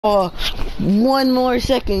Oh, one more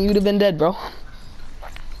second, you'd have been dead, bro.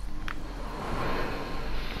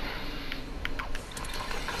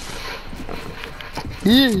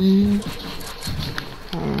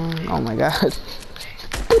 Oh my god.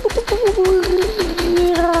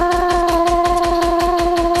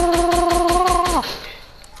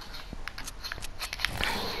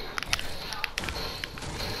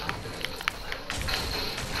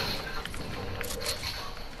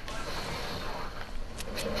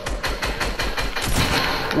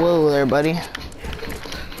 Whoa there, buddy.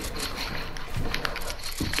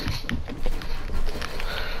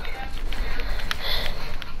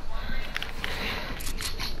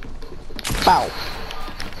 Bow.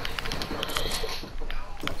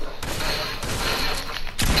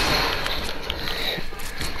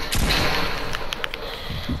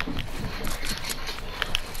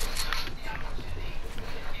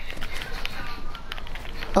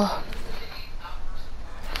 Oh.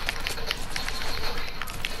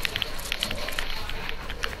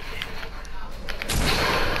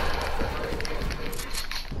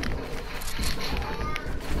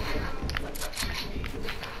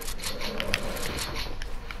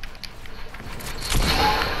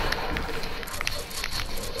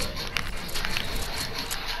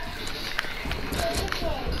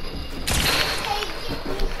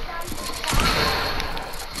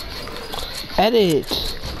 Edit.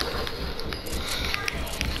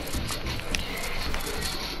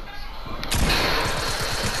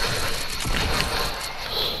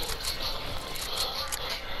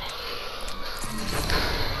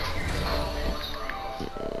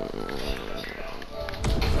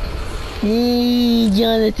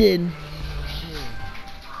 Jonathan.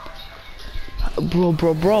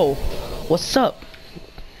 Bro. What's up?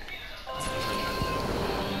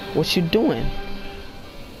 What you doing?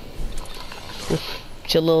 With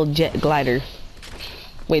your little jet glider.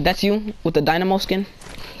 Wait, that's you? With the dynamo skin?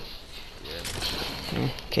 Yeah.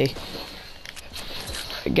 Okay.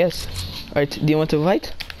 I guess. Alright, do you want to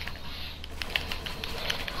fight?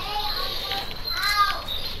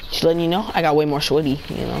 Just letting you know, I got way more sweaty,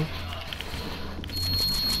 you know.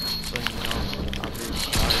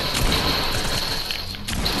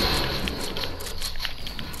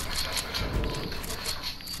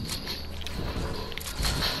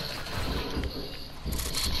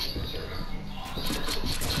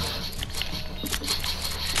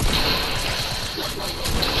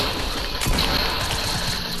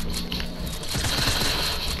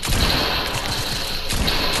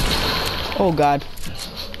 Oh god.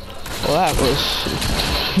 Well, that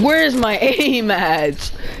was... Where's my aim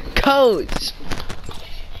at? Coach!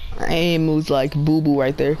 My aim was like boo-boo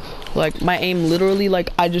right there. Like, my aim literally, like,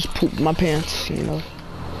 I just pooped my pants, you know.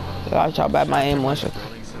 That's how bad my aim was. That's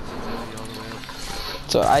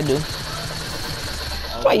what I do.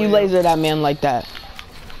 Why you laser that man like that?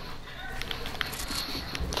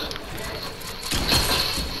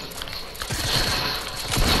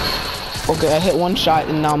 Okay, I hit one shot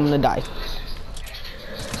and now I'm gonna die.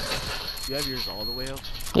 You have yours all the way up?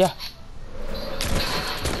 Yeah.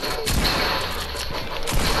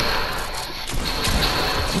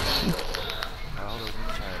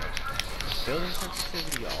 Building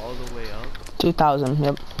sensitivity all the way up? 2000,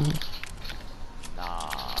 yep. Nah.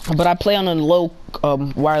 But I play on a low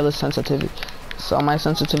wireless sensitivity, so my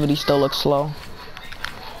sensitivity still looks slow.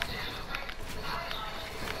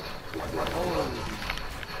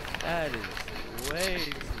 That is way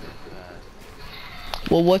too fast.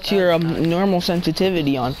 Well, what's your normal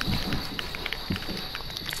sensitivity on?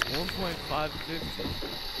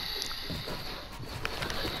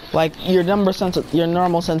 1.550. Like your your normal sensitivity. Oh, my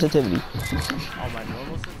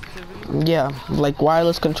normal sensitivity? Yeah, like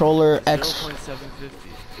wireless controller X. 0.750.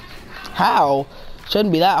 How?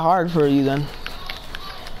 Shouldn't be that hard for you then.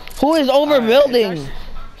 Who is overbuilding?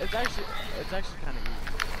 It's actually kind of easy.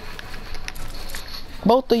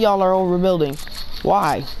 Both of y'all are overbuilding.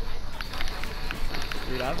 Why?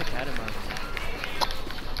 Dude, I have a cat in my room.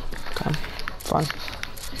 Okay, fun.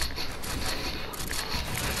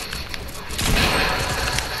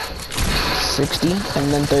 $60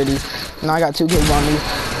 and then 30. Now I got 2 kills on me.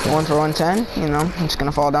 One for 110. You know, I'm just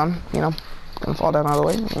gonna fall down. You know, gonna fall down out of the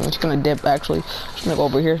way. I'm just gonna dip. Actually, just gonna go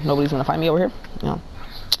over here. Nobody's gonna find me over here. You know,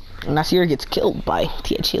 and Nasir gets killed by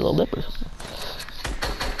THC Little Dipper.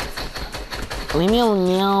 Leave me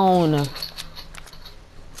alone.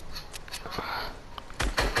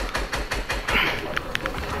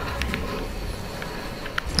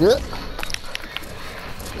 Good.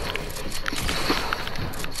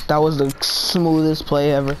 That was the smoothest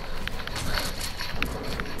play ever.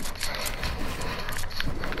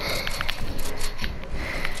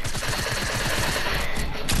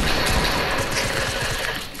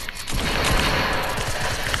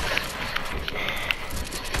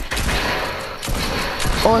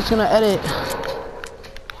 Oh, it's gonna edit.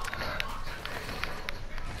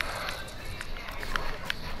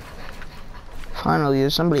 Finally,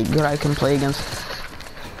 there's somebody good I can play against.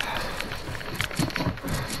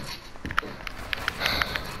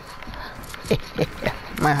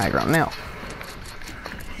 My high ground now.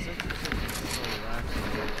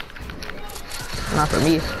 Not for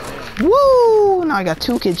me. Woo! Now I got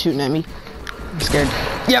 2 kids shooting at me. I'm scared.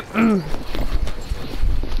 Yep.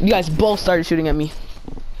 You guys both started shooting at me.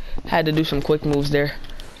 Had to do some quick moves there.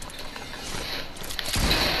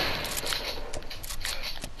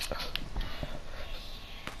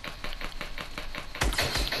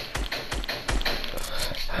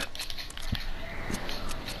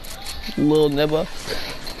 Little nibba.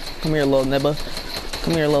 Come here, little nibba.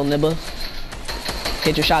 Come here, little nibba.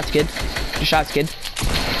 Get your shots, kid. Get your shots, kid.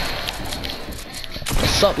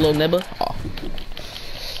 What's up, little nibba? Oh.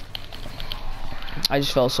 I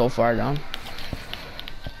just fell so far down.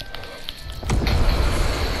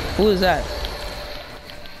 Who is that?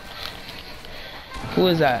 Who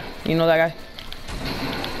is that? You know that guy?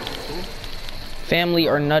 Family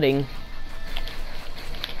or nutting?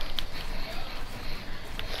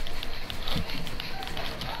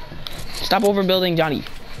 Stop overbuilding, Johnny.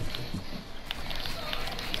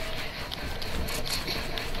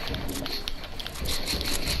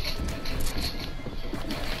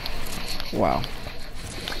 Wow.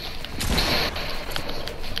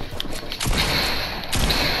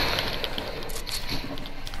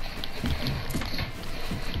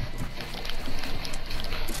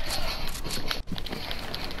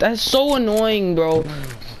 That's so annoying, bro.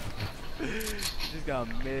 Just got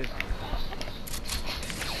missed.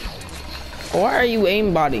 Why are you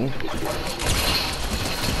aimbotting?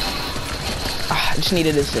 I just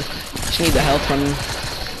needed this. Just need the health from you.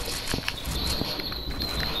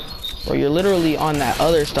 Bro, you're literally on that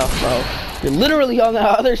other stuff, bro. You're literally on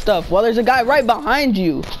that other stuff. Well, there's a guy right behind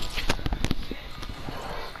you. You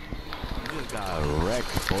just got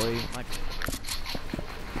wrecked, boy. Like,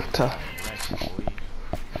 wrecked, boy.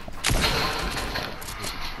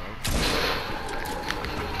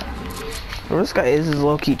 Bro, this guy is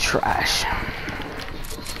low-key trash.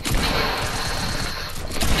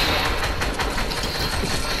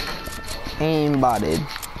 Aimbotted.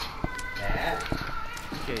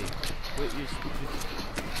 Okay, quit your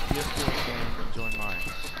PS4 clan and join mine.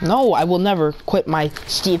 No, I will never quit my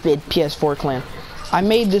stupid PS4 clan. I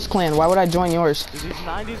made this clan. Why would I join yours? Dude, these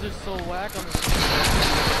 90s are so whack on this.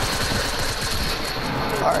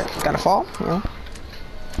 Alright, gotta fall, you know.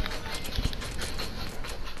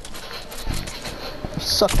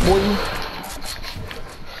 Suck, boy.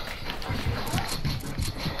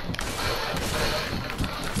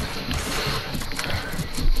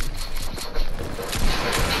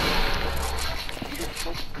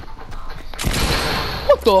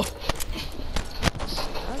 What the?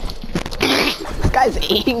 This guy's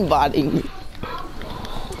aimbotting.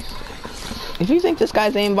 If you think this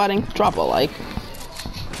guy's aimbotting, drop a like.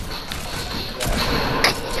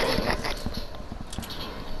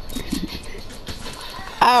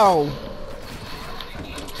 Ow!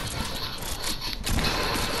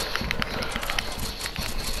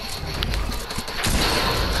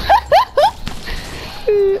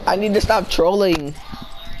 I need to stop trolling.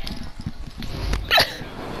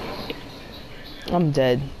 I'm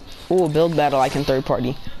dead. Ooh, build battle I can third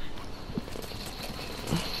party.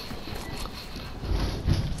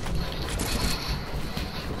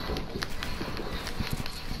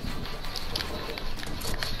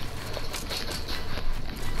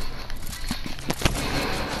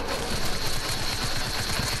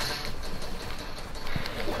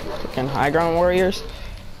 Freaking high ground warriors.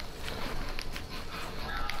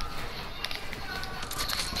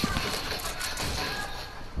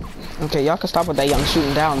 Okay, y'all can stop with that young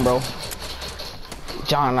shooting down, bro.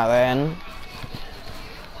 Jonathan.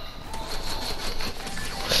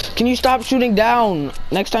 Can you stop shooting down?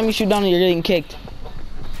 Next time you shoot down, you're getting kicked.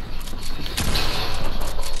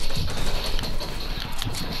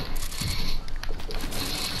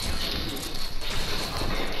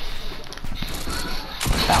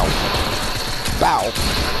 Ow. Ow.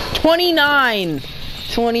 29.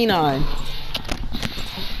 29.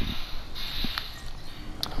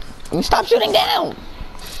 Stop shooting down!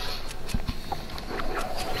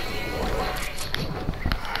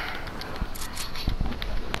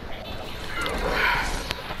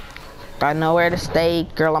 Got nowhere to stay,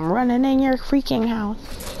 girl. I'm running in your freaking house.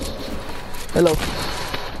 Hello.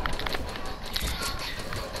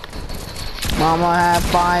 Mama had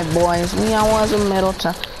 5 boys. Me, I was a middle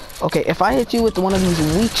child. Okay, if I hit you with one of these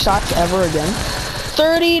weak shots ever again,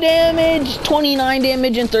 30 damage, 29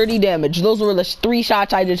 damage, and 30 damage. Those were the 3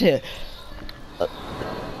 shots I just hit.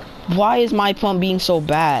 Why is my pump being so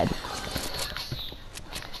bad?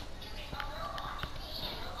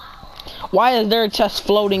 Why is their chest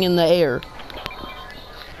floating in the air?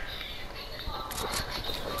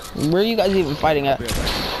 Where are you guys even fighting at?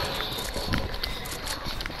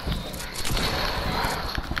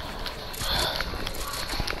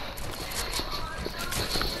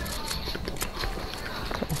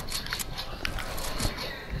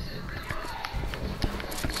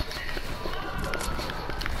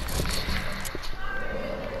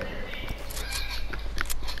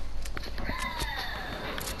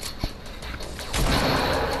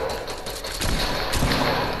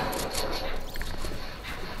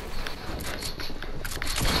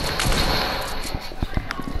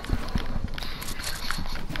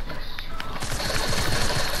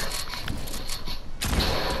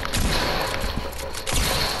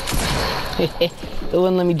 It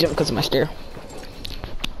wouldn't let me jump because of my stair.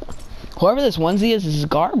 Whoever this onesie is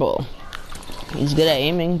garble. He's good at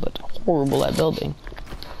aiming, but horrible at building.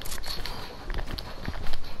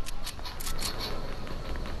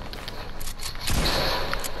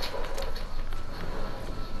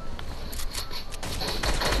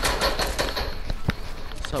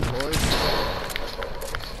 What's up, boys?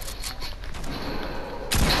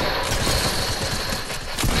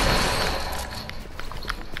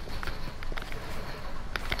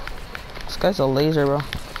 This guy's a laser, bro.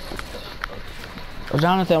 Oh,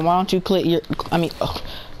 Jonathan, why don't you quit your?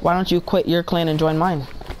 Why don't you quit your clan and join mine?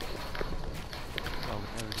 Oh, we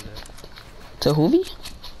never do that. To Hoovy?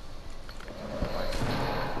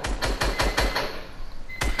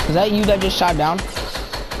 Is that you that just shot down?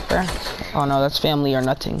 Where? Oh no, that's family or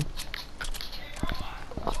nothing.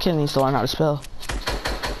 Oh, kid needs to learn how to spell.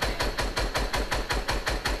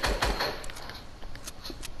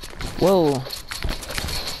 Whoa.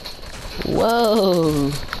 Whoa.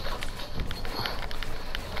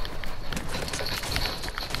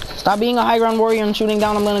 Stop being a high ground warrior and shooting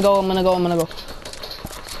down. I'm gonna go.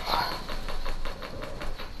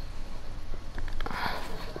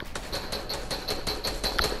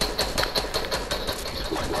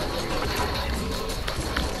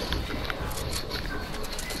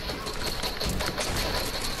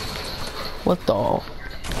 What the?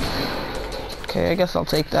 Okay, I guess I'll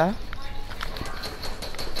take that.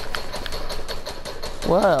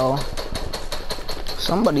 Well,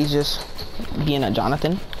 somebody's just being a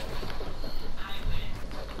Jonathan.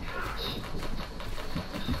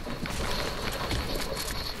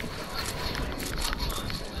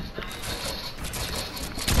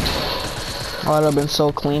 Oh, it would have been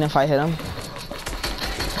so clean if I hit him.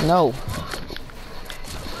 No.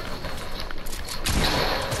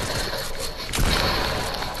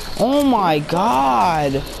 Oh my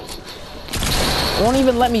god. Won't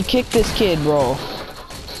even let me kick this kid, bro.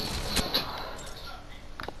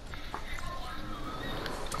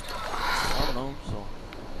 I don't know,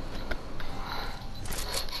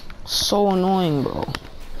 So annoying, bro.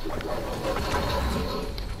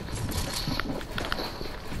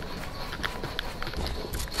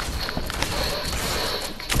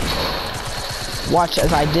 Watch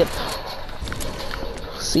as I dip.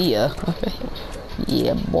 See ya.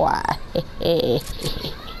 Yeah, boy.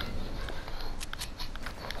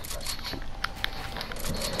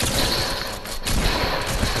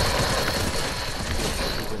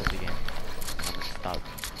 stop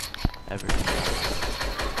everything.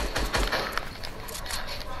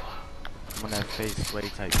 I'm gonna face way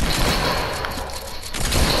tight.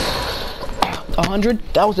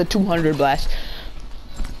 100? That was a 200 blast.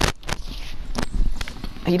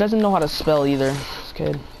 He doesn't know how to spell either. This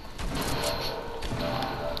kid.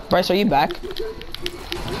 Bryce, are you back?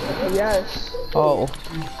 Yes. Oh.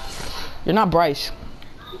 You're not Bryce.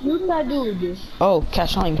 Who's that dude? Oh,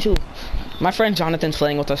 Cash Line too. My friend Jonathan's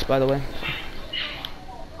playing with us, by the way.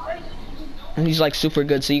 And he's like super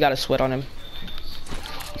good, so you gotta sweat on him.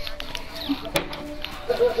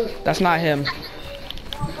 That's not him.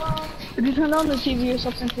 Did you turn on the TV or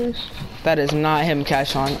something, please? That is not him,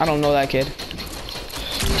 Cash On. I don't know that kid.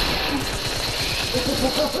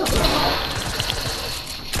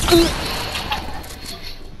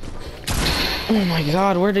 Oh my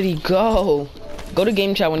god, where did he go? Go to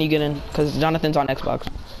game chat when you get in, because Jonathan's on Xbox.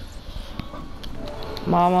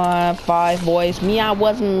 Mama, 5 boys. Me, I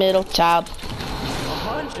was middle child.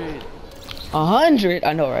 100. 100?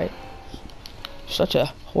 I know, right? Such a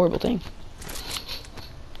horrible thing.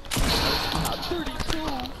 Not 32.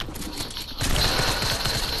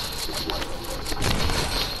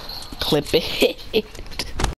 Clip it.